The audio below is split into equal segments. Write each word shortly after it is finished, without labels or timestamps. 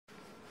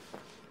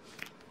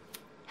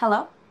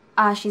Hello?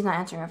 She's not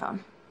answering her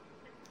phone.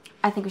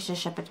 I think we should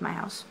ship it to my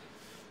house.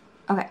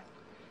 Okay.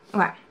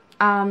 Okay.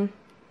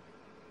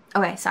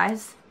 Okay,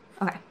 size.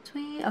 Okay.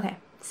 Sweet. Okay.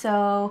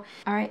 So,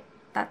 alright,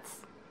 that's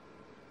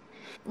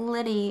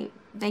Liddy.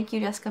 Thank you,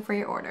 Jessica, for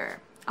your order.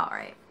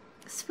 Alright.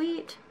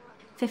 Sweet.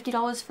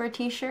 $50 for a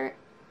t-shirt?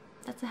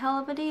 That's a hell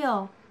of a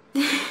deal.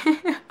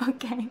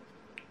 Okay.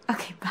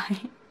 Okay, bye.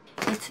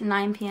 It's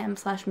 9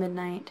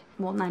 p.m/midnight.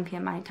 Well, 9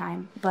 p.m. my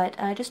time. But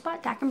I just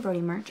bought Dak and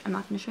Brody merch. I'm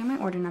not going to show you my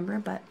order number,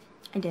 but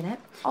I did it.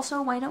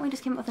 Also, Why Don't We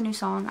just came up with a new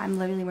song. I'm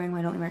literally wearing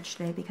Why Don't We merch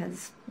today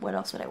because what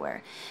else would I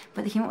wear?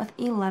 But they came up with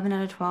 11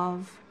 out of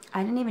 12.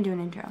 I didn't even do an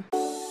intro.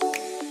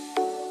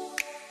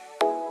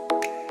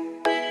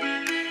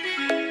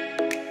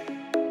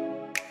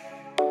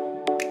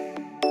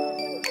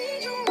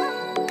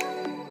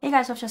 Hey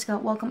guys, so it's Jessica.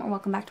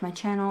 Welcome back to my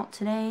channel.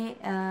 Today,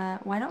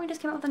 Why Don't We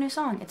just came out with a new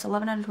song. It's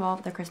 11 out of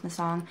 12, their Christmas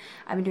song.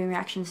 I've been doing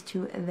reactions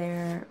to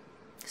their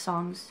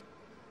songs.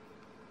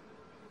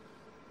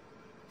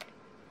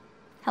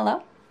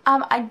 Hello?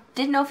 I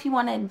didn't know if you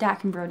wanted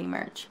Dak and Brody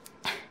merch.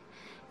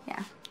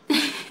 Yeah.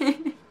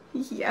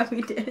 Yeah,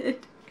 we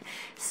did.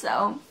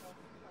 So,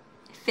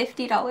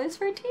 $50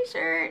 for a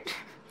t-shirt.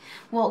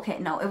 Well, okay,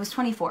 no, it was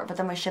 24, but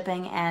then with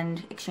shipping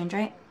and exchange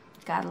rate,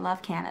 gotta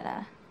love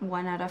Canada.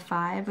 1 out of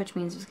 5, which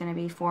means there's gonna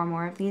be 4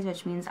 more of these,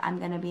 which means I'm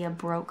gonna be a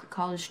broke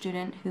college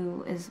student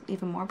who is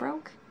even more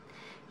broke.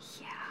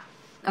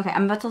 Yeah. Okay,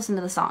 I'm about to listen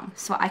to the song,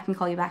 so I can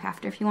call you back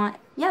after if you want.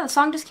 Yeah, the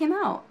song just came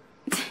out.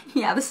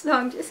 Yeah, the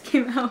song just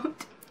came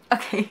out.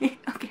 Okay,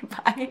 okay,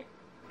 bye.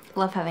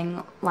 Love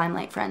having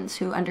Limelight friends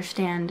who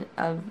understand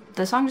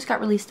the song just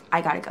got released, I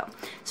gotta go.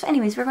 So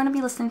anyways, we're gonna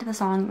be listening to the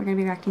song. We're gonna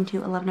be reacting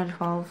to 11 out of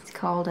 12. It's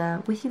called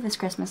With You This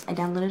Christmas. I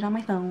downloaded it on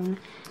my phone.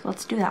 So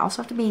let's do that. I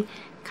also have to be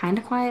kind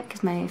of quiet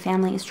because my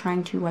family is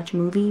trying to watch a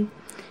movie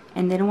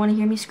and they don't want to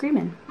hear me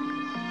screaming.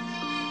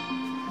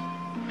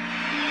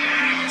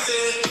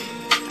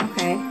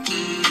 Okay.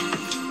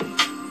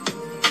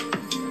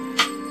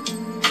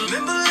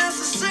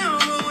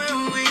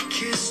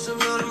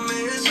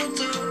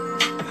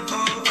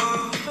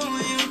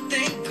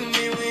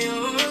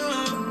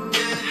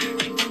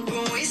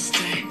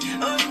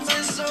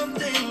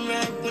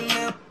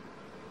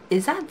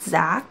 Is that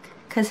Zach?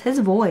 Cause his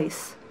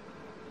voice.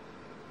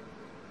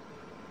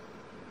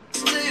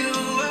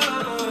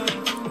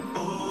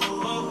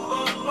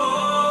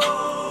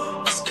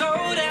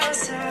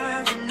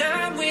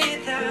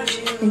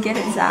 Get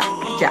it, Zach.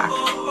 Jack.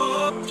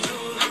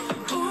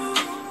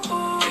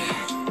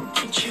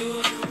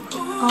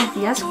 Oh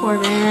yes,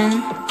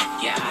 Corbin.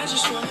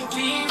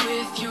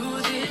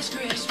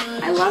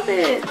 I love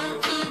it.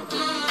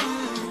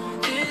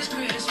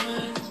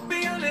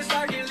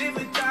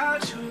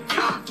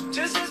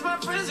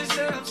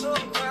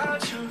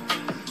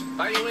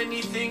 Buy you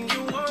anything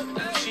you want,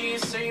 she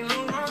ain't saying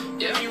no wrong.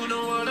 Yeah, you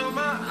know what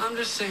I'm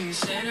just saying.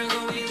 Santa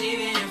gonna be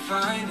leaving at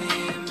 5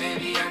 a.m.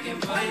 Maybe I can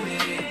blame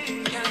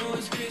it. Yeah, I know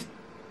it's Christmas.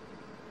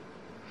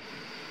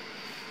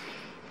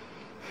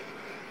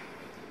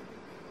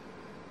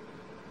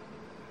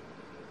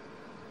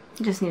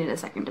 Just needed a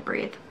second to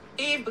breathe.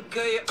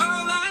 Because you're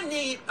all I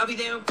need. I'll be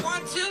there in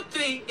 1, 2,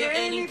 3. Yeah,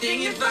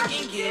 anything if I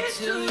can get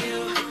to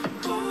you.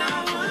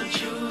 I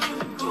want you.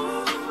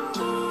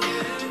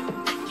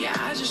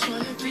 I just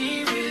wanna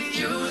be with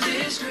you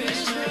this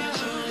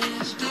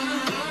Christmas.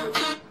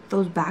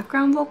 Those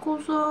background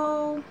vocals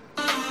though.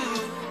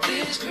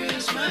 This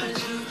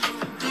Christmas.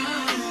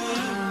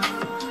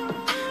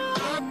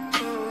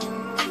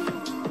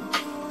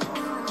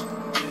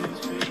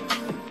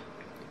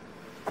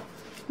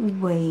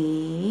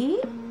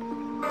 Wait.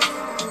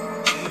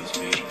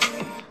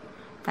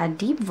 That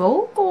deep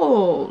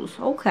vocals.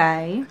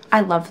 Okay. I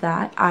love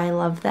that. I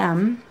love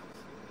them.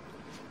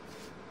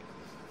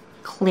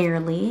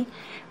 Clearly,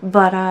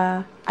 but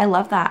I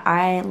love that.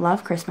 I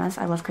love Christmas.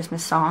 I love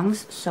Christmas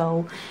songs,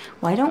 so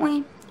Why Don't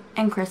We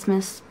and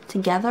Christmas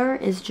together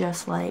is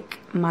just like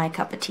my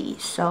cup of tea.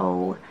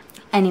 So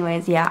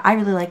anyways, yeah, I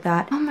really like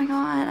that. Oh my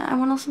god, I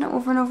want to listen to it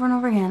over and over and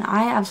over again.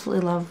 I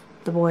absolutely love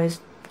the boys.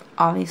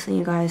 Obviously,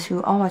 you guys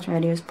who all watch my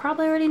videos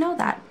probably already know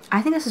that.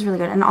 I think this is really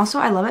good, and also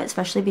I love it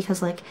especially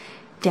because like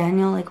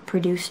Daniel like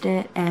produced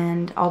it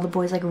and all the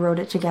boys like wrote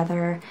it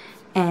together.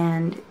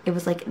 And it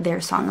was like their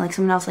song, like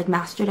someone else like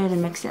mastered it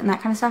and mixed it and that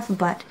kind of stuff,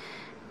 but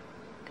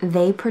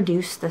they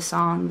produced the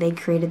song, they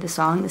created the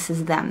song. This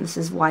is them. This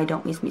is Why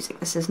Don't We's music.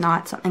 This is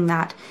not something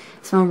that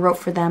someone wrote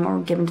for them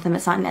or given to them.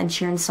 It's not an Ed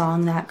Sheeran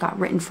song that got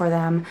written for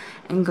them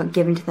and got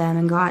given to them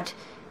and got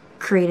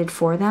created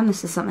for them.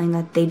 This is something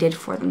that they did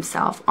for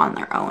themselves on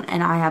their own,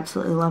 and I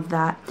absolutely love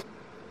that.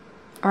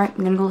 Alright,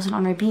 I'm gonna go listen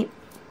on repeat.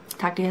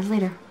 Talk to you guys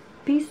later.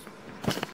 Peace.